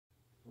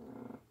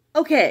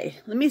Okay,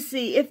 let me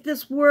see if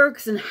this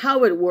works and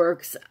how it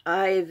works.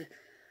 I've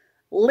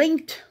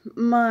linked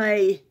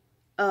my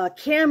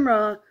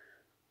camera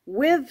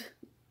with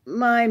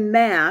my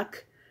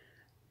Mac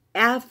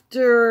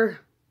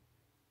after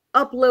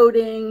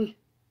uploading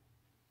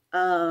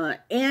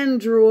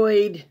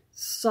Android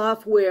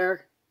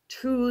software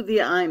to the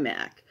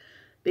iMac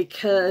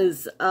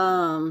because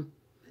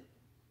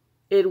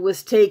it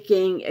was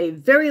taking a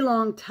very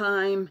long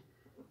time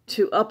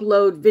to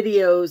upload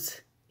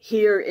videos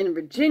here in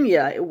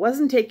Virginia. It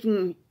wasn't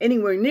taking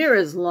anywhere near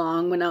as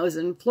long when I was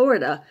in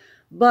Florida,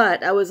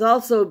 but I was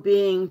also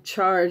being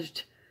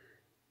charged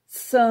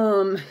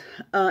some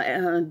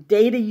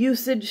data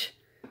usage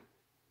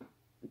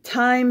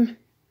time.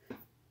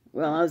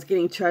 Well, I was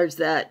getting charged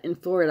that in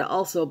Florida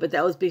also, but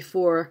that was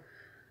before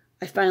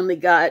I finally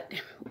got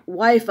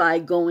Wi-Fi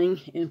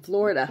going in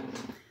Florida.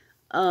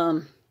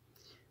 And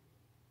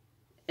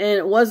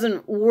it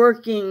wasn't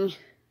working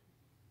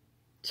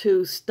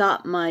to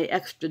stop my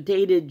extra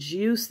data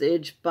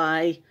usage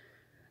by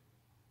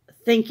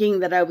thinking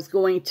that I was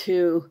going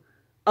to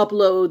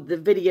upload the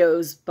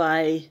videos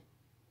by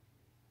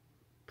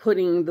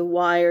putting the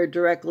wire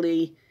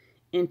directly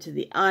into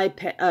the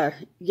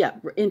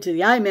into the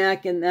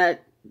iMac, and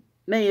that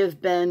may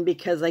have been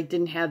because I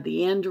didn't have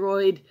the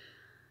Android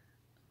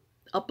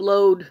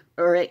upload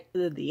or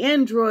the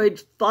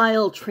Android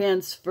file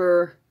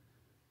transfer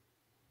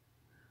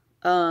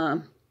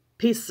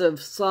piece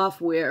of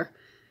software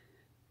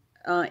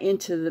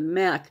into the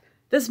Mac.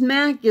 This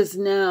Mac is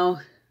now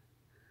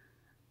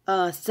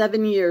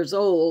 7 years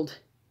old.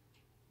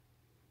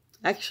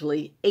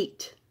 Actually,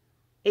 8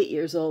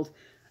 years old.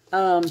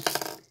 But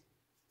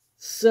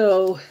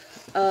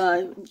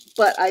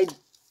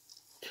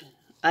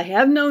I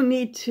have no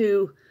need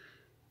to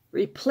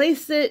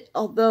replace it,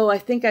 although I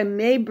think I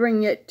may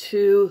bring it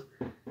to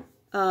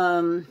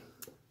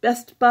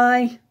Best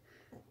Buy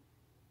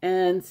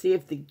and see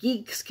if the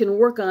geeks can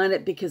work on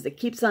it, because it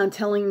keeps on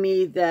telling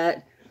me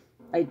that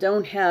I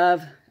don't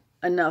have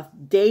enough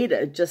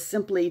data just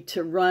simply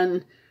to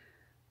run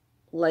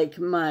like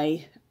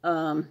my,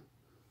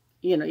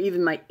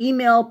 even my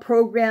email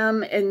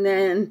program, and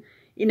then,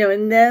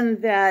 and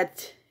then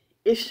that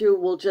issue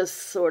will just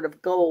sort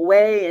of go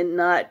away and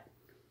not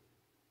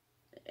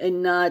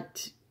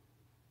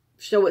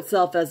show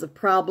itself as a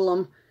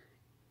problem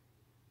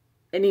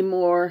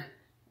anymore.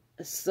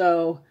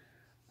 So,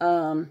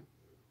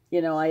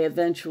 I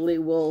eventually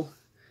will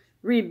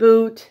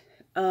reboot.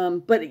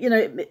 But,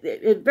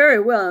 it very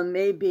well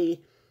may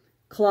be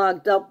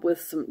clogged up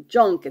with some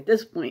junk at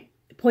this point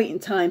in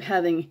time,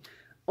 having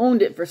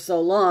owned it for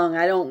so long.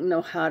 I don't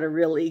know how to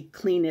really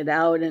clean it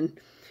out and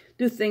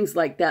do things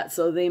like that,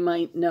 so they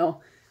might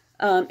know.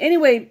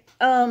 Anyway,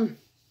 I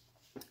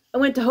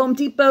went to Home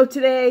Depot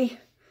today.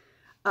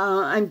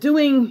 I'm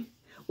in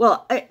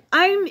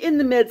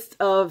the midst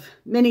of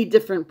many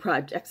different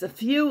projects. A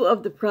few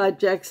of the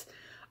projects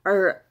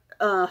are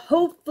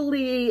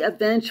hopefully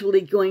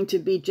eventually going to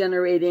be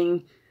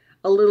generating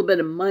a little bit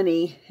of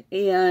money.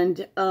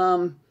 And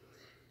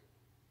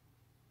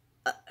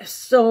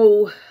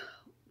so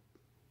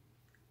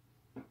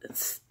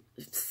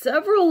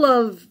several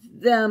of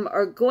them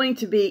are going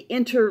to be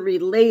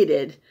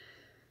interrelated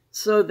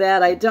so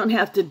that I don't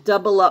have to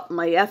double up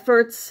my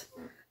efforts.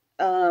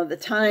 The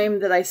time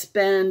that I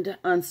spend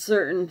on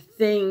certain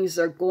things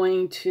are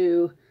going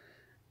to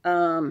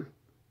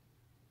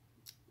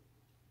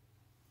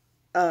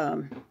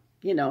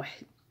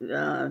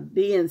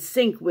be in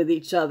sync with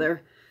each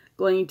other,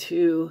 going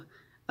to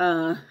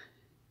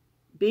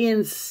be in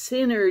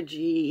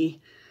synergy.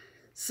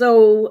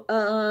 So,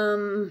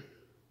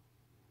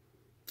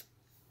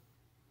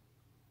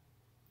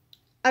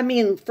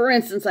 for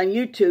instance, on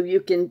YouTube, you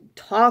can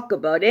talk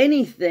about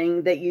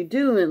anything that you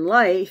do in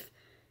life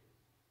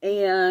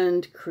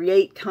and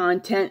create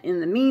content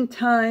in the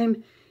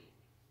meantime.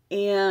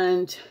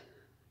 And,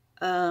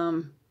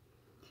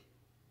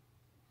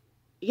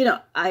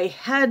 I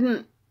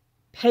hadn't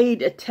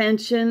paid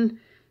attention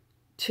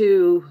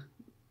to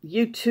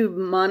YouTube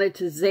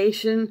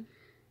monetization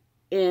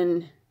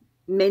in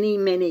many,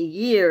 many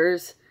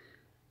years,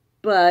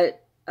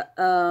 but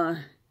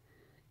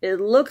it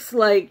looks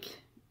like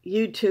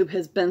YouTube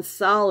has been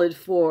solid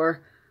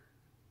for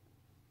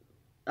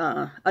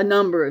a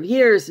number of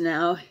years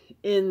now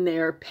in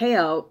their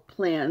payout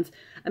plans.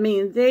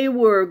 They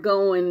were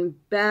going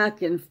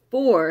back and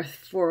forth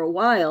for a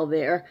while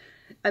there.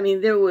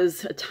 There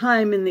was a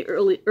time in the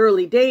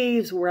early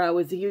days where I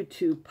was a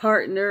YouTube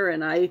partner,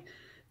 and I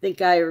think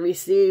I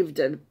received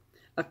a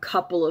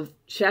couple of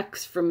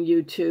checks from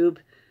YouTube.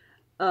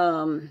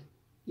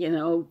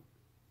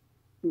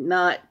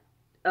 Not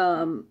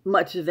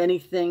much of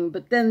anything,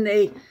 but then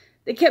they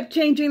kept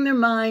changing their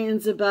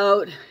minds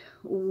about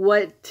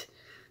what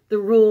the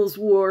rules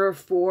were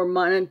for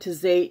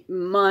monetizing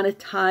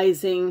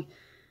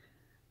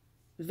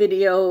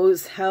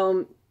videos,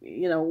 how,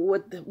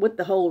 what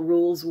the whole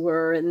rules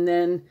were, and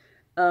then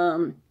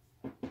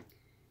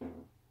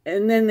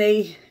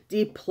they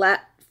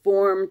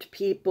deplatformed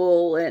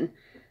people, and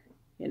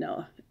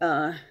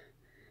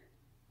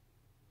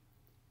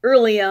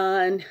early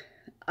on,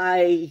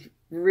 I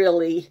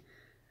really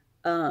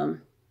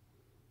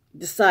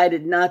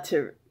decided not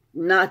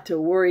to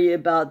worry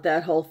about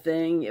that whole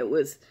thing.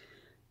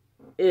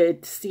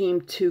 It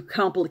seemed too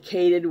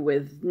complicated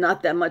with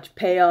not that much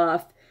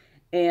payoff,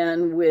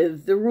 and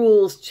with the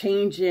rules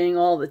changing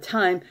all the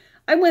time.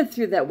 I went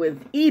through that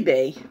with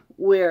eBay,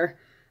 where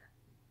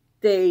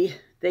they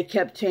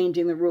kept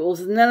changing the rules,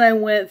 and then I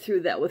went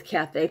through that with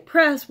Cafe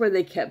Press, where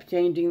they kept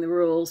changing the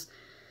rules.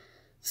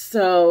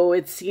 So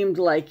it seemed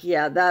like,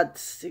 yeah,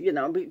 that's, you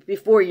know,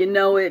 before you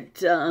know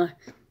it,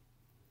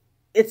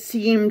 it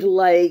seemed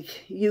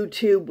like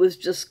YouTube was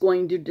just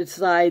going to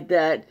decide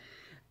that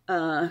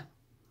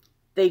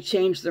they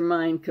changed their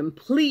mind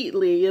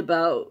completely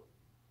about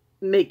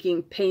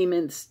making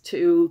payments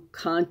to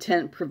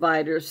content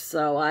providers.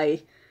 So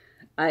I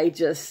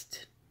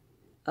just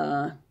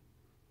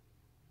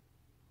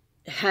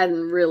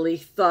hadn't really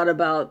thought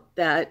about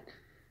that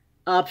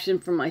option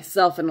for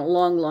myself in a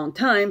long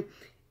time.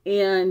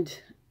 And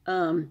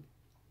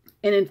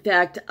in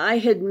fact, I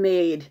had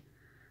made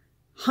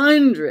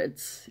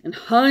hundreds and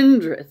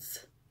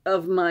hundreds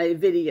of my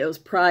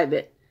videos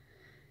private.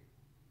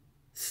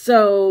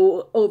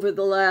 So over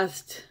the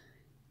last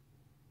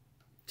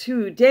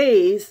 2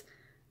 days,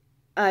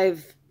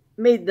 I've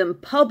made them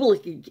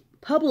public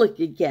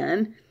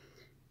again,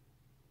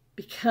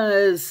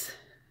 because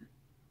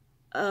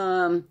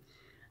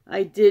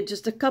I did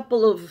just a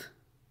couple of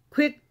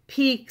quick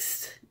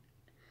peeks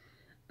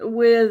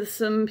with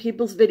some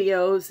people's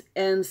videos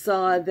and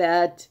saw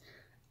that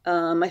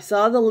I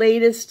saw the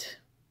latest,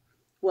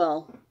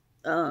 well,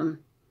 the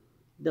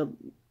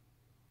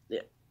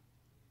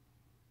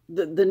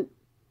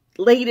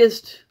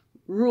latest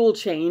rule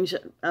change,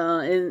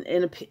 and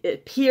it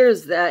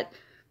appears that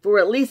for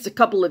at least a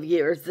couple of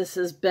years this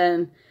has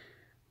been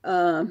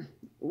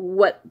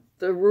what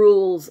the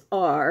rules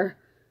are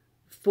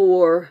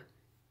for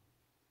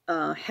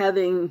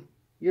having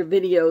your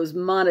videos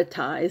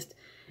monetized,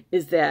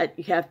 is that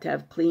you have to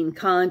have clean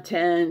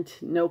content,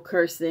 no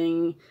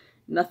cursing,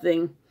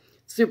 nothing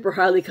super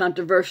highly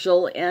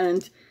controversial.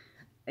 And,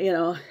 you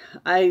know,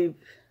 I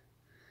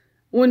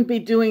wouldn't be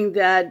doing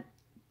that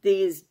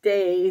these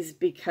days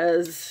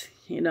because,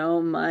 you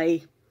know,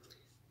 my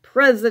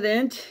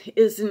president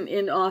isn't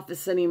in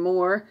office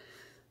anymore.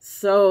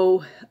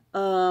 So,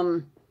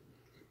 then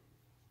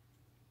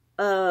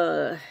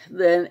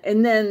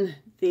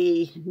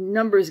the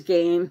numbers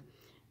game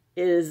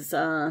is,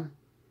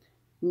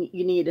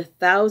 you need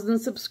 1,000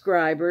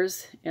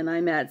 subscribers, and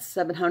I'm at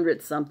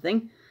 700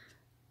 something,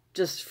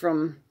 just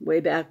from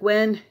way back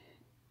when.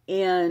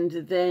 And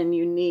then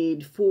you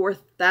need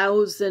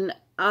 4,000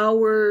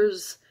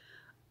 hours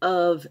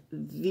of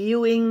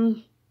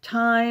viewing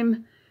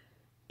time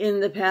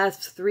in the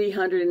past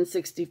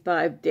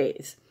 365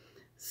 days.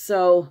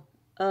 So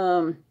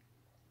I'm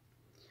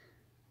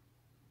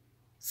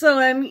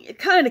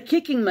kind of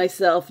kicking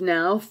myself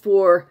now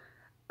for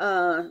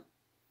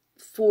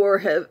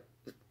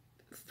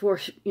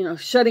you know,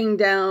 shutting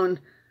down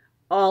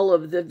all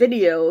of the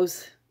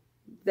videos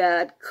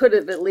that could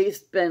have at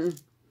least been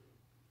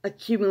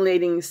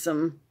accumulating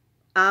some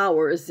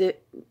hours,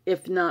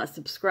 if not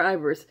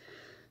subscribers.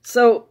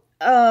 So,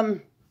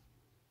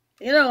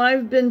 you know,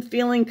 I've been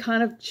feeling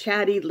kind of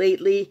chatty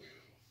lately,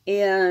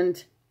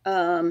 and,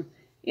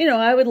 you know,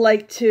 I would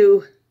like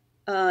to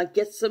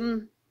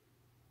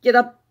get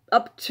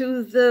up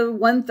to the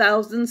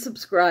 1,000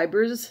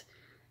 subscribers,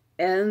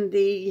 and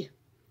the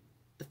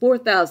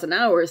 4,000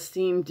 hours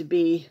seem to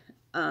be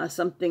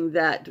something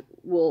that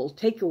will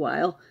take a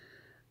while,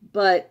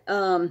 but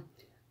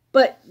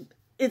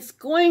it's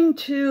going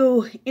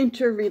to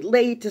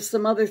interrelate to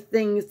some other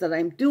things that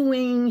I'm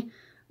doing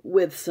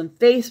with some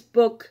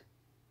Facebook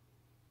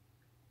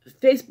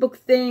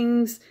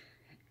things,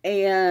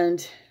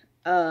 and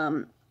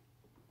it's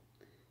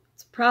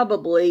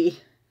probably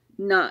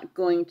not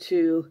going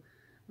to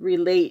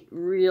relate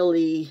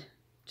really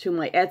to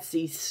my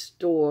Etsy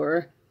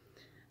store.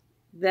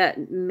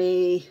 That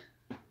may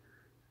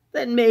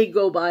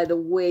go by the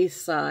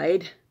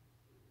wayside,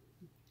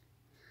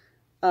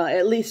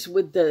 at least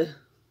with the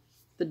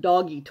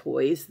doggy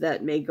toys.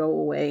 That may go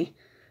away.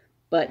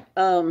 But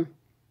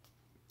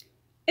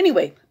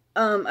anyway,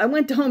 I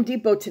went to Home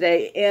Depot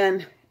today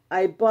and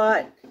I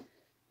bought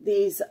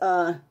these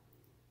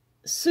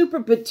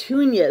Super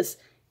Petunias.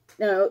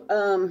 Now,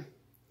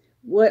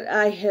 what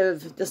I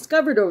have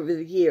discovered over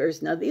the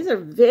years, now these are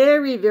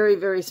very, very,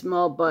 very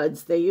small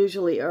buds. They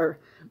usually are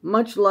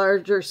much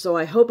larger, so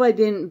I hope I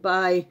didn't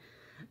buy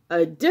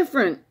a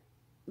different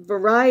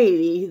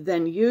variety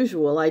than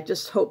usual. I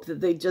just hope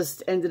that they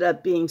just ended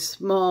up being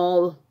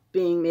small,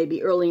 being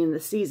maybe early in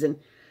the season.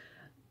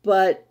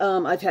 But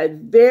I've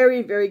had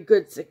very, very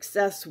good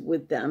success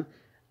with them.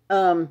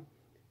 Now,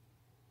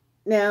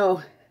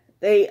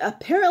 they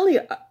apparently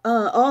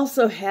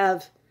also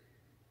have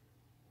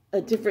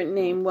a different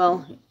name.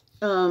 Well,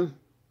 they're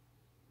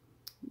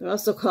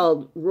also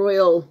called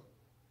Royal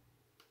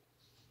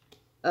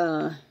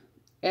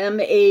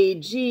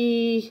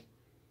Magenta.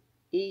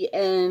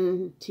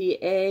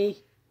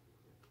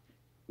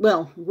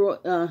 well,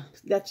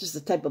 that's just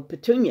a type of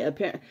petunia,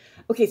 apparently.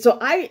 Okay, so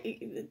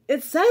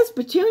it says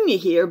petunia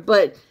here,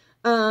 but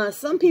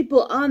some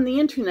people on the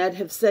internet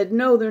have said,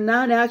 no, they're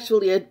not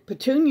actually a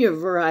petunia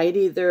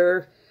variety.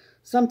 They're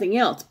something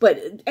else.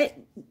 But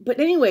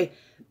anyway,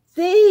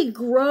 they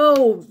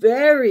grow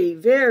very,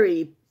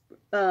 very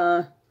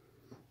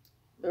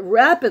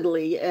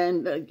rapidly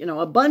and,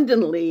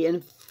 abundantly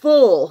and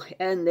full,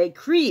 and they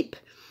creep.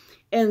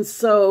 And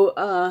so,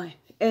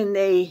 and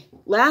they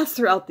last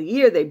throughout the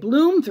year. They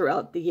bloom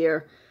throughout the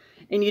year.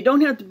 And you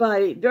don't have to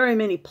buy very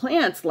many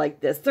plants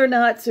like this. They're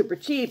not super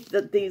cheap.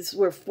 That these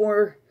were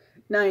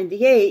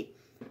 $4.98.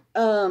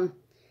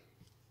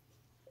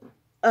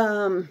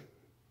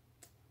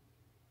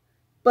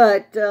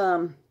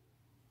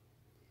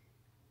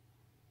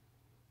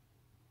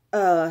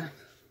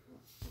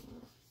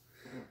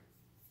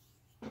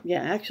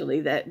 Yeah,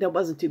 actually, that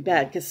wasn't too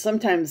bad, because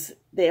sometimes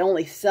they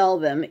only sell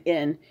them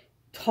in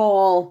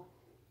tall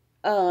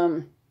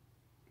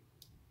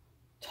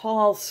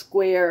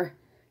square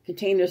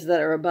containers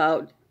that are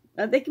about,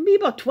 they can be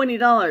about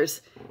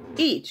 $20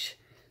 each.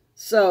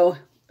 So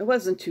it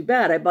wasn't too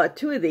bad. I bought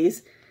 2 of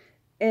these,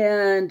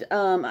 and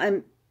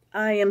I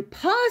am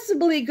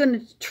possibly going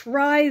to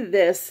try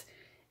this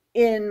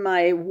in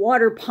my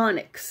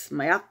waterponics,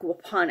 my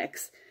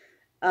aquaponics,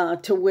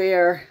 to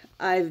where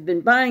I've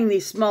been buying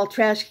these small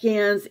trash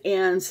cans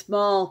and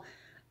small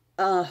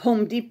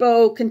Home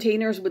Depot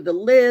containers with the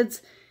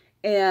lids,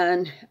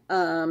 and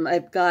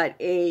I've got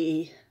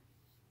a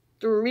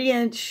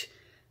 3-inch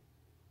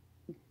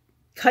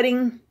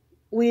cutting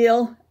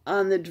wheel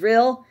on the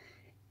drill,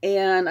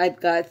 and I've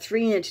got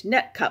 3-inch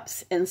net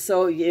cups. And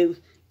so you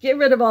get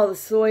rid of all the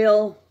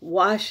soil,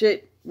 wash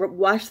the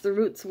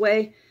roots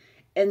away,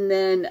 and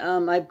then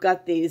I've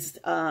got these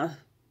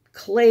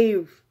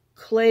clay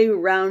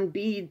round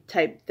bead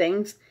type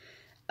things,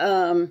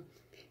 and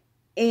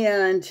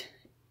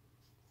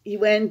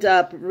you end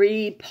up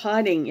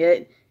repotting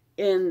it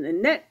in the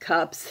net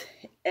cups,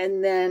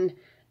 and then,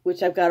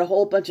 which I've got a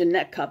whole bunch of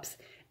net cups,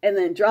 and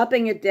then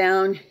dropping it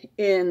down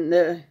in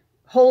the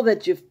hole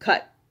that you've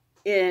cut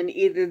in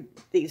either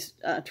these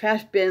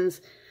trash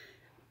bins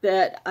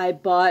that I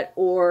bought,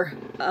 or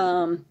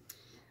the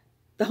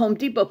Home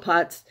Depot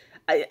pots.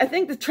 I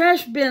think the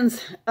trash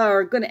bins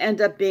are going to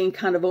end up being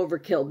kind of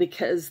overkill,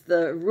 because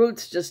the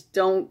roots just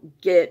don't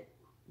get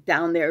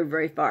down there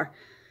very far.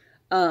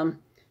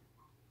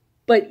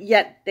 But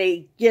yet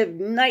they give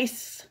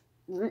nice,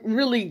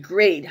 really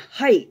great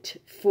height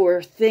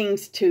for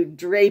things to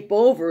drape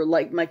over,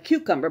 like my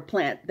cucumber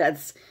plant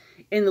that's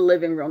in the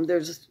living room.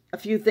 There's a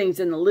few things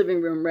in the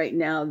living room right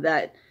now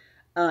that,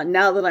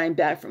 now that I'm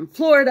back from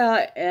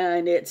Florida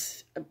and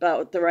it's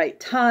about the right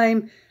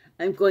time,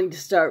 I'm going to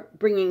start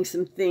bringing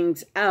some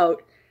things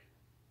out.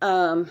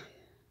 All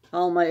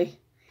my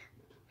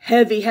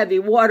heavy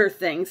water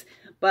things,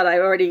 but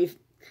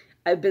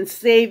I've been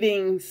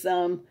saving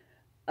some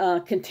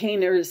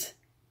containers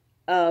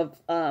of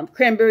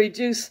cranberry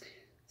juice,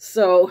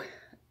 so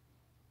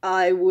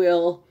I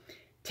will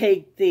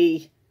take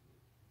the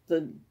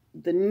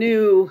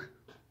new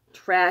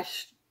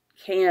trash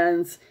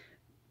cans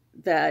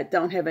that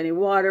don't have any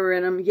water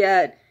in them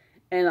yet,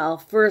 and I'll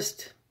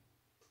first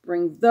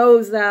bring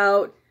those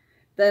out.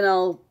 Then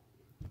I'll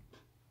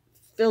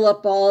fill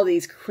up all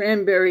these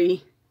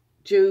cranberry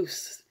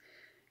juice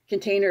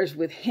containers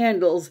with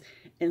handles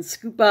and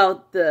scoop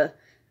out the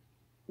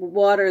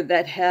water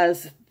that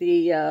has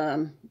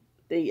the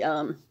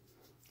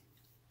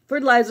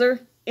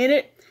fertilizer in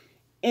it,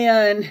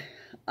 and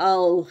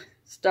I'll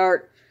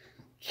start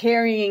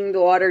carrying the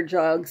water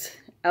jugs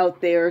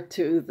out there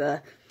to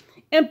the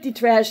empty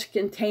trash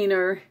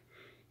container.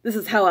 This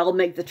is how I'll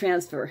make the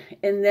transfer.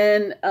 And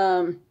then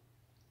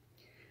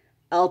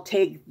I'll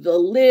take the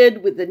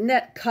lid with the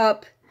net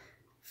cup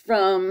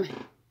from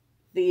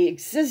the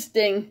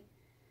existing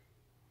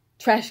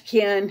trash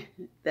can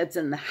that's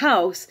in the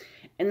house,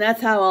 and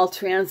that's how I'll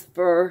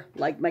transfer,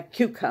 like, my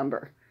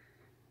cucumber,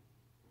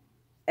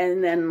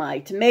 and then my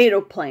tomato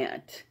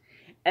plant,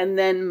 and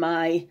then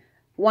my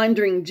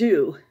wandering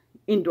Jew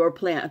indoor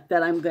plant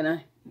that I'm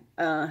gonna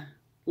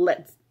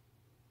let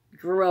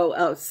grow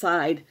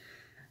outside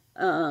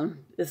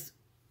this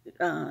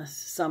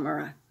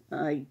summer.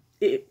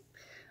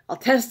 I'll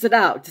test it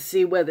out to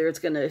see whether it's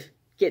gonna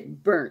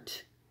get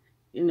burnt,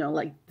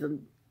 like the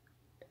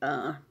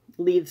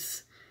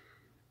leaves.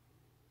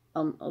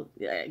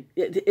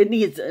 It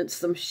needs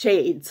some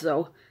shade,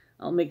 so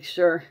I'll make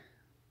sure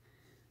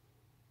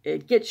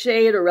it gets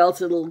shade, or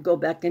else it'll go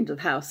back into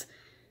the house.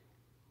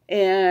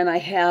 And I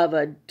have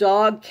a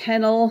dog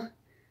kennel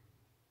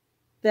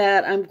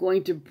that I'm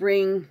going to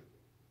bring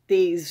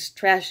these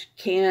trash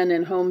can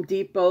and Home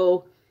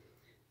Depot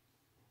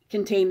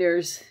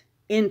containers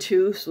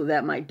into, so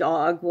that my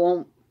dog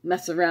won't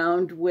mess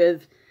around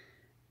with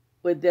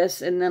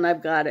this. And then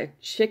I've got a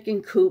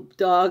chicken coop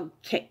dog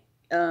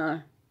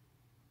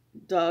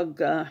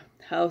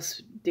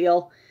house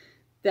deal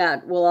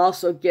that will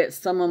also get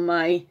some of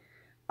my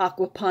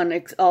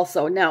aquaponics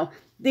also. Now,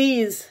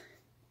 these,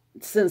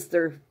 since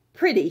they're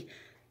pretty,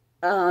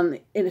 And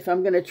if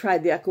I'm going to try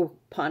the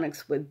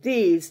aquaponics with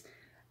these,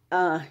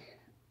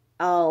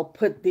 I'll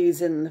put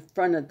these in the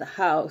front of the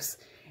house,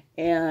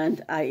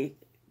 and I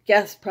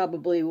guess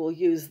probably will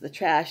use the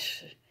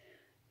trash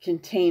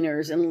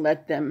containers and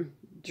let them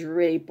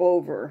drape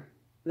over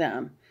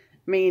them.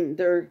 I mean,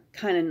 they're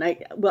kind of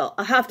nice. Well,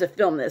 I'll have to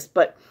film this,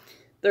 but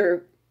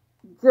they're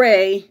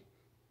gray,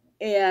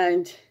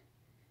 and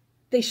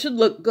they should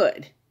look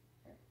good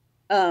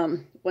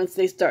once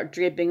they start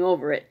draping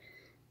over it.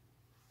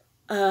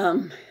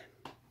 And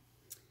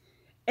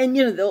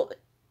you know,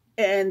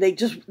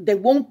 they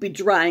won't be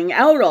drying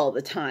out all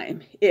the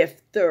time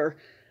if they're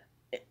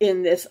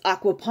in this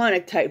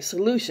aquaponic type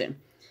solution.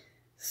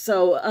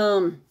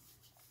 So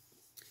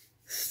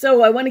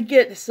so I want to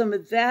get some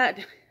of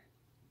that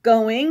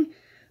going,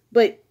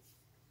 but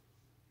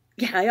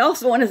yeah, I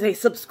also want to say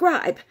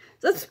subscribe,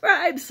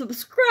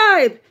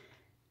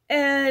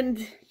 and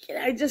you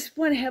know, I just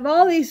want to have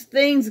all these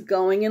things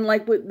going. And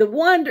like with the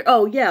wonder,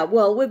 oh yeah,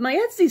 well, with my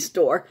Etsy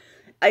store,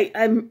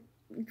 I'm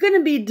going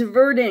to be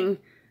diverting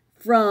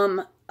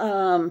from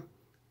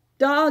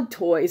dog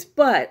toys,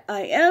 but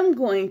I am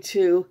going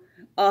to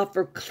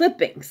offer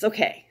clippings.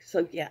 Okay,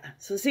 so yeah,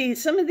 so see,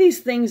 some of these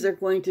things are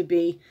going to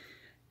be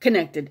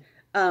connected.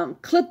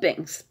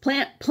 Clippings,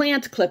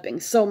 plant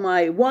clippings. So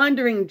my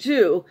Wandering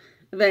Jew,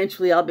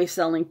 eventually I'll be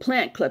selling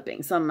plant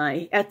clippings on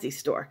my Etsy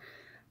store.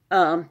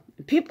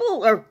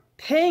 People are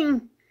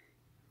paying,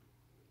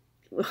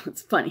 well,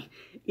 it's funny,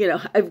 you know,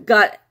 I've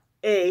got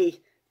a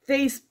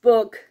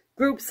Facebook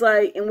group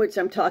site in which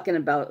I'm talking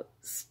about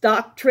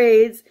stock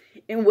trades,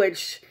 in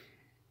which,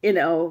 you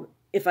know,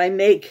 if I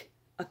make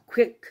a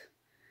quick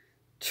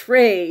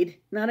trade,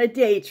 not a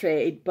day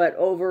trade, but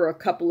over a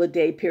couple of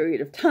day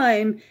period of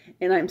time,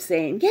 and I'm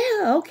saying,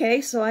 yeah,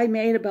 okay, so I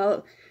made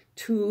about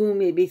 $2,000,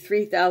 maybe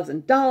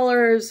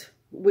 $3,000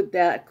 with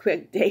that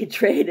quick day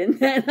trade. And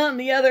then on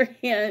the other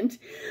hand,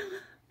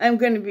 I'm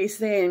going to be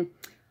saying,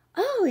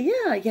 oh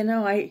yeah, you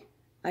know, I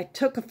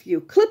took a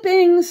few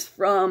clippings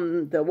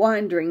from the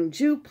Wandering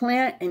Jew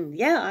plant, and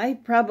yeah, I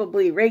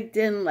probably raked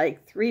in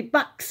like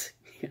 $3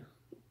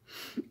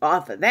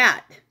 off of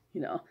that,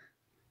 you know,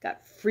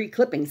 got free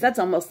clippings. That's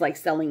almost like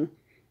selling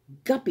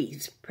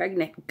guppies,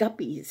 pregnant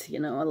guppies, you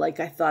know, like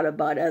I thought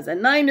about as a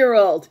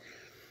 9-year-old.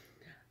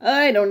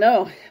 I don't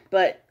know,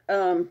 but,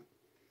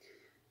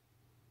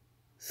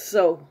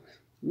 so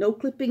no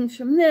clippings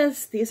from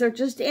this. These are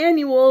just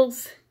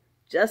annuals,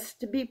 just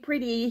to be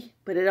pretty,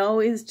 but it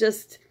always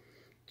just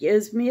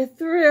gives me a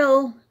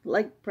thrill,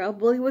 like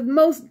probably with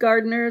most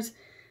gardeners,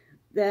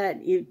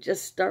 that you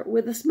just start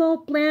with a small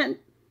plant,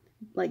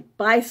 like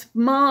buy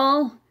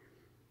small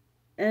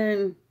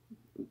and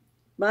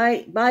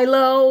buy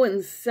low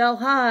and sell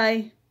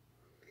high.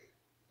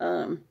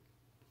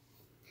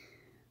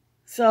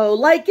 So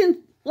like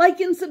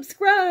and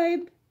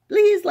subscribe.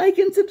 Please like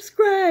and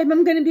subscribe.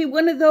 I'm going to be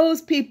one of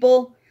those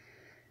people.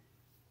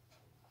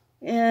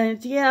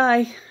 And yeah,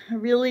 I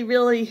really,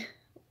 really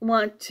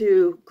want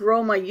to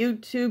grow my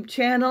YouTube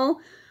channel.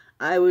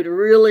 I would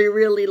really,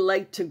 really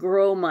like to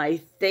grow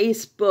my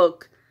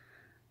Facebook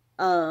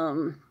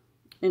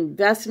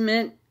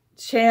investment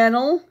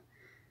channel.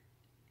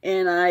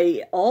 And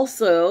I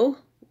also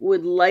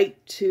would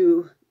like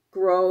to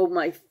grow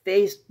my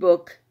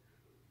Facebook,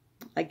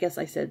 I guess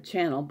I said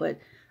channel, but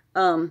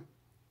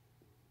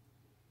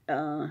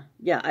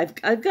yeah,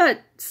 I've got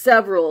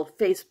several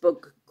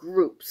Facebook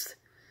groups.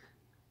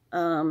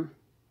 I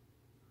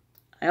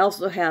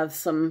also have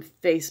some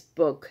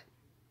Facebook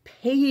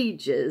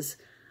pages,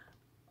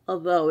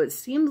 although it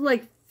seems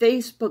like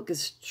Facebook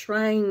is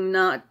trying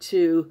not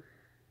to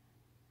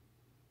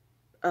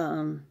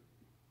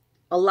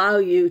allow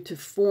you to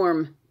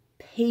form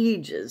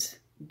pages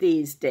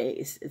these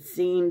days. It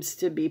seems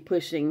to be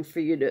pushing for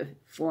you to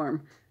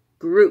form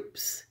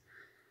groups.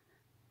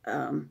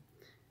 But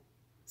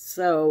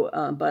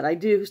I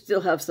do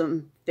still have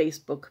some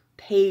Facebook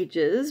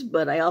pages,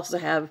 but I also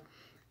have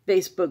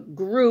Facebook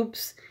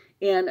groups,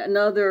 and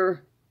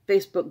another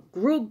Facebook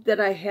group that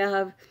I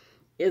have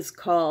is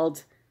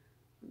called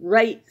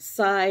Right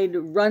Side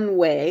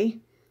Runway,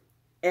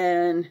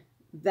 and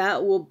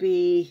that will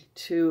be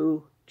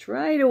to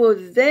try to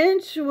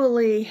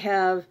eventually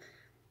have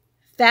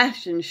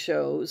fashion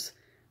shows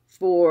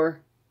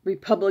for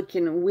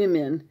Republican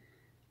women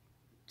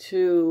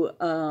to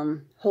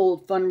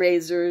hold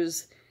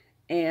fundraisers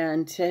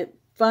and to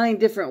find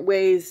different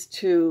ways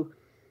to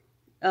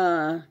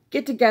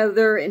get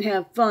together and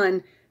have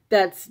fun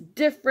that's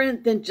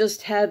different than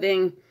just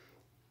having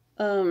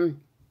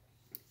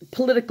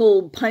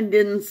political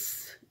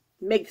pundits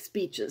make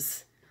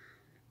speeches,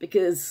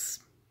 because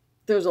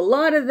there's a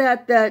lot of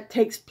that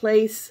takes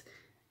place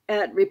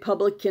at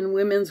Republican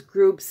women's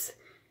groups,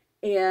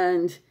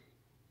 and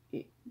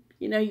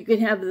you know, you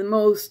can have the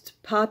most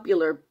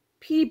popular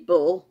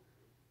people.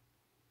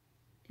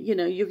 You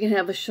know, you can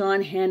have a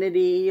Sean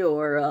Hannity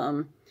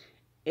or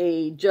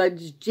a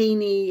Judge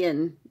Jeannie,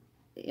 and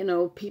you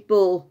know,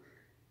 people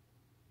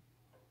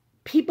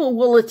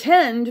will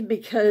attend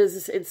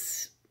because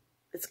it's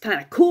kind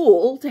of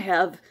cool to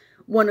have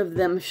one of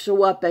them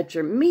show up at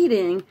your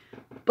meeting,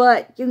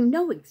 but you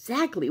know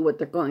exactly what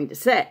they're going to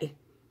say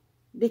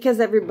because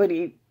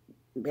everybody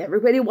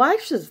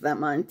watches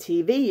them on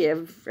TV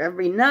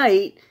every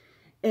night,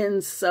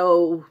 and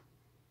so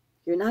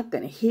you're not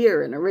going to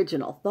hear an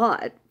original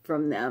thought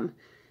from them.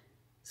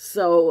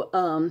 So,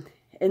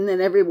 and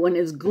then everyone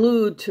is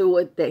glued to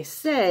what they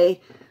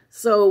say.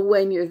 So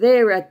when you're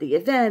there at the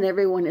event,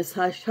 everyone is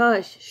hush,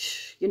 hush,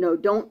 shh, you know,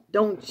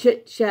 don't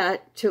chit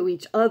chat to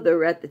each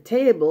other at the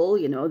table.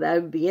 You know,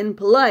 that would be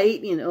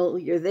impolite. You know,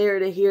 you're there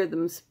to hear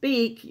them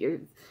speak.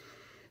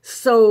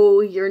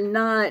 So you're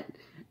not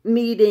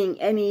meeting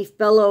any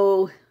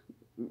fellow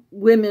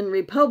women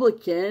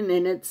Republican,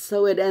 and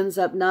so it ends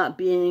up not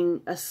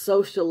being a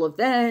social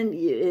event.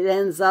 It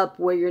ends up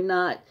where you're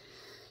not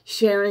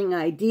sharing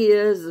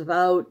ideas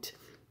about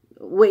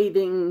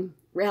waving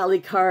rally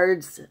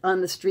cards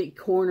on the street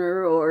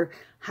corner or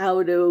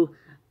how to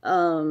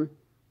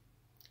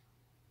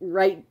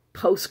write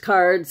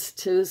postcards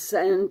to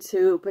send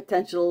to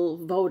potential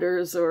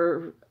voters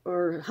or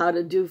how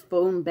to do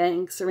phone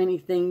banks or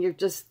anything. You're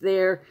just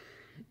there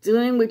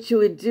doing what you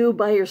would do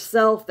by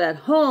yourself at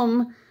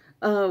home,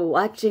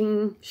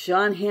 watching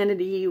Sean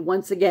Hannity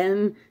once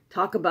again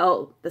talk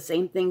about the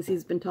same things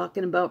he's been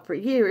talking about for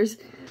years.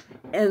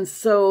 And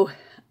so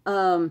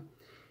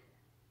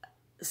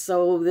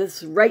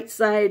this right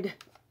side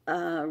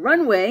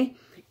runway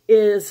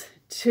is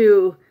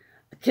to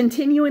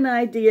continue an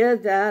idea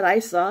that I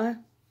saw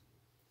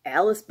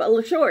Alice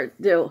Butler Short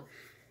do.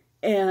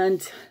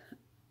 And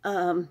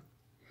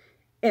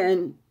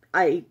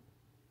I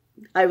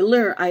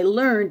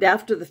learned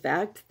after the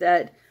fact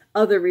that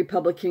other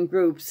Republican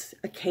groups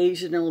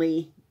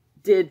occasionally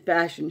did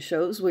fashion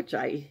shows, which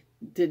I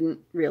didn't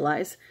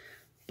realize.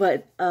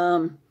 But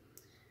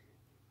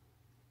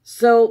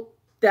so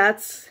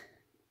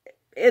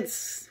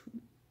it's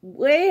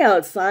way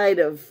outside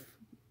of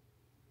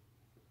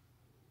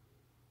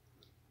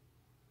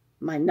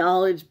my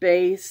knowledge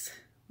base,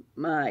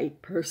 my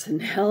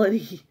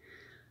personality,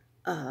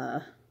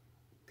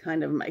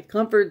 kind of my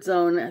comfort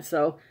zone.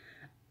 So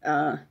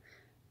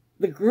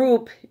the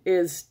group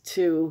is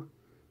to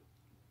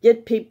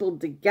get people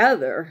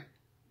together.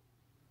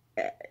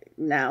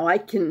 Now I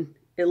can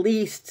at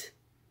least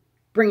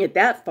bring it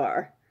that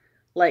far.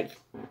 Like,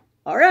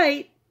 all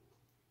right,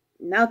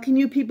 now can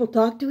you people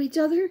talk to each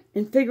other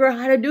and figure out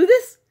how to do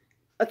this?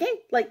 Okay,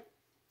 like,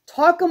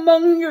 talk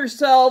among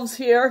yourselves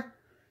here.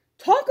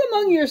 Talk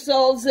among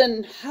yourselves,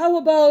 and how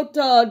about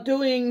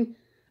doing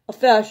a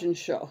fashion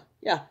show?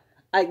 Yeah,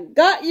 I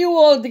got you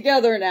all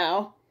together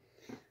now.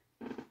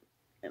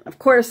 And of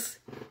course,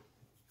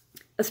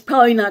 it's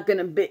probably not going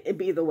to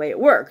be the way it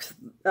works.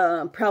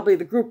 Probably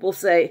the group will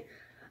say,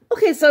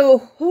 okay, so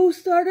who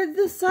started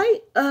this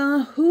site?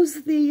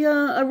 Who's the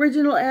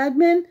original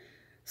admin?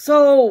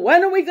 So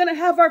when are we going to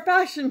have our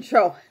fashion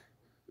show?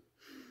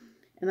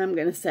 And I'm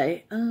going to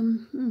say,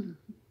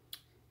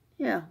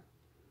 yeah.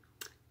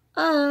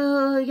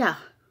 Yeah.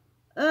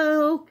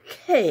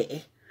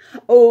 Okay.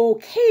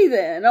 Okay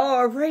then.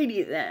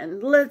 Alrighty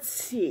then. Let's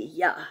see.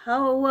 Yeah.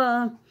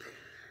 How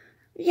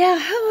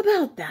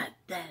about that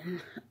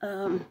then?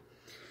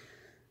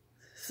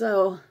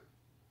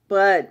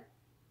 But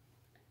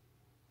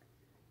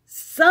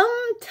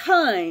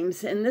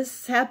sometimes, and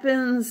this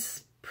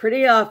happens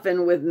pretty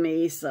often with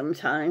me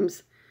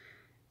sometimes,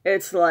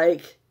 it's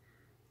like,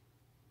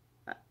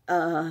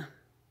 I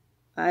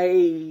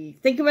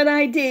think of an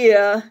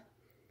idea,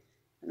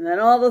 and then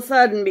all of a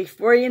sudden,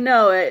 before you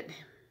know it,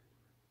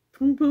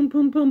 boom, boom,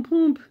 boom, boom,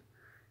 boom,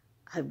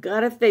 I've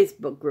got a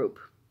Facebook group.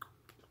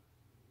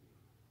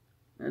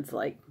 And it's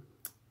like,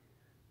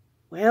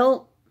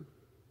 well,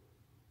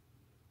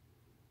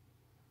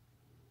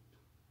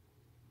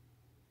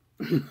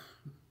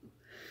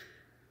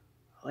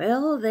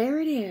 well, there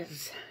it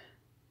is.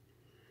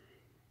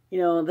 You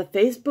know, the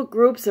Facebook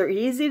groups are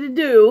easy to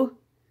do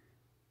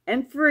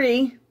and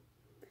free.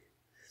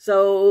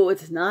 So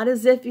it's not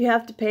as if you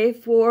have to pay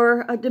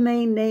for a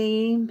domain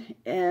name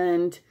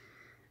and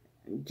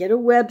get a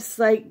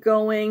website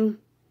going.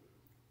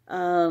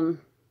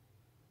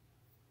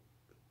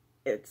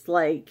 It's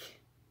like,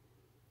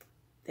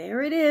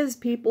 there it is,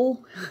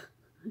 people.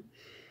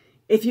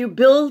 If you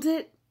build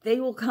it, they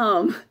will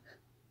come.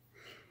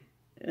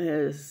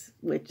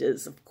 Which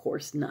is, of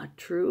course, not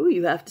true.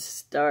 You have to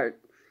start.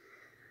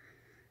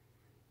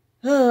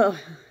 You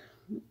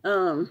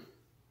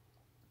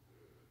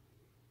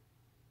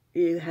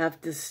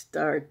have to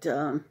start.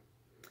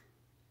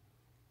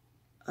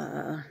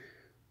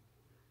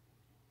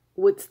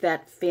 What's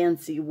that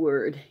fancy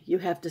word? You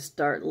have to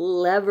start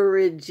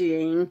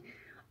leveraging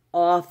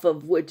off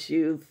of what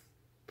you've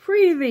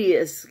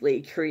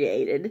previously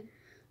created.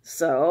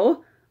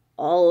 So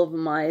all of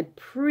my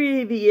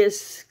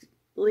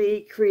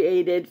previously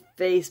created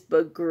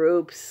Facebook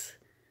groups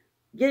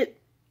get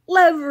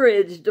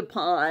leveraged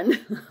upon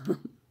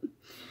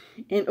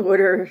in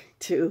order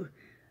to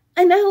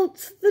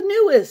announce the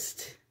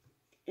newest,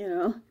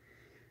 you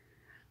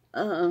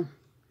know.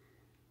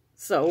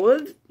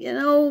 So, you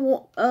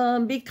know,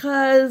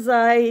 because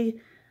I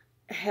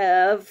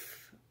have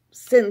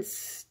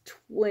since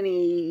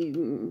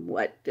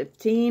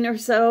 15 or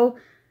so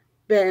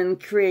been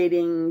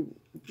creating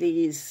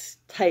these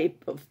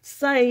type of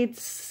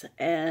sites,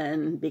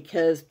 and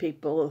because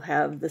people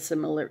have the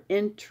similar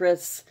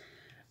interests,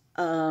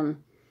 the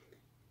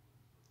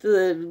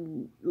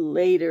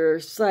later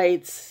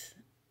sites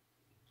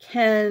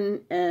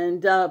can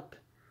end up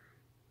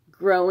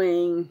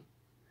growing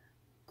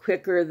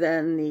quicker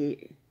than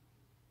the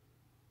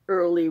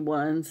early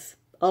ones,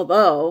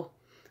 although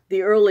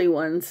the early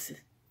ones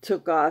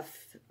took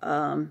off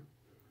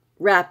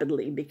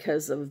rapidly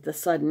because of the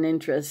sudden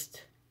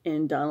interest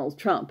in Donald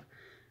Trump.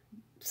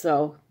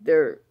 So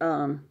they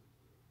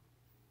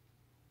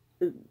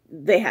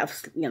have,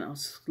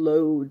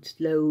 slowed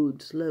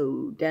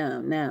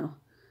down now.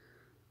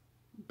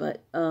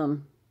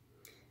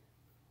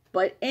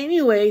 But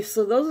anyway,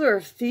 so those are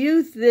a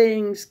few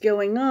things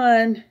going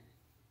on,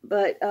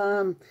 but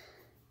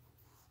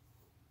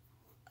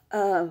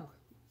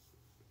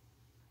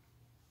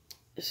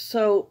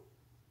so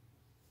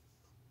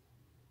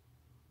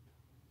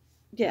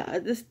yeah,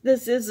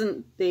 this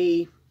isn't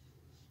the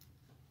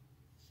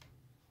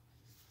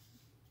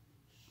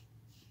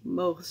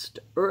most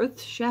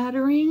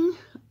earth-shattering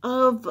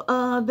of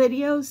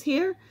videos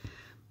here,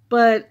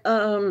 but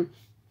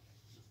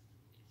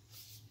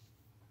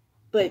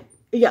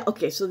yeah,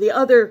 okay, so the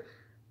other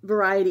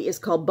variety is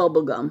called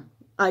bubblegum.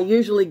 I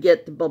usually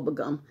get the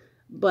bubblegum,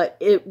 but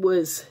it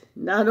was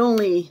not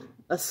only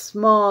a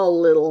small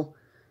little,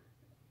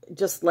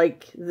 just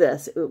like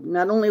this,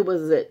 not only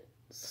was it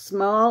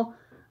small,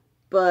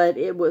 but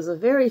it was a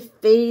very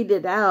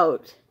faded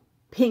out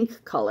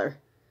pink color.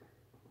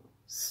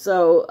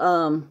 So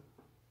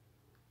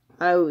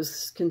I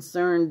was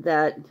concerned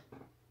that,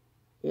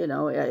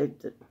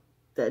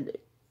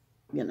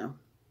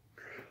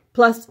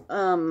 plus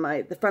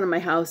the front of my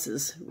house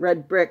is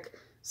red brick,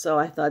 so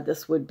I thought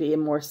this would be a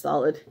more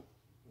solid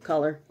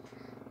color.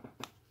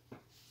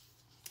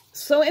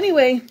 So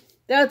anyway,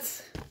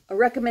 that's a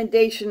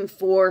recommendation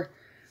for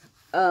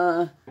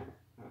that,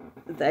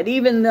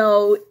 even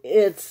though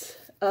it's,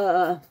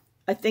 I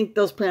think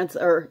those plants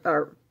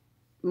are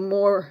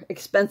more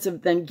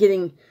expensive than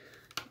getting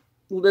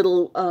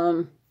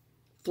little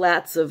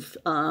flats of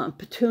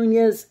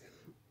petunias.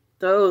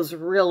 Those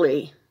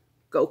really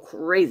go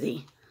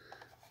crazy.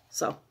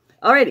 So,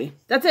 alrighty,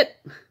 that's it.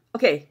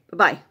 Okay,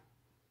 bye-bye.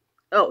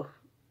 Oh,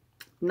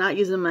 I'm not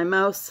using my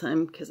mouse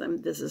because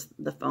this is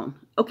the phone.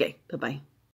 Okay, bye-bye.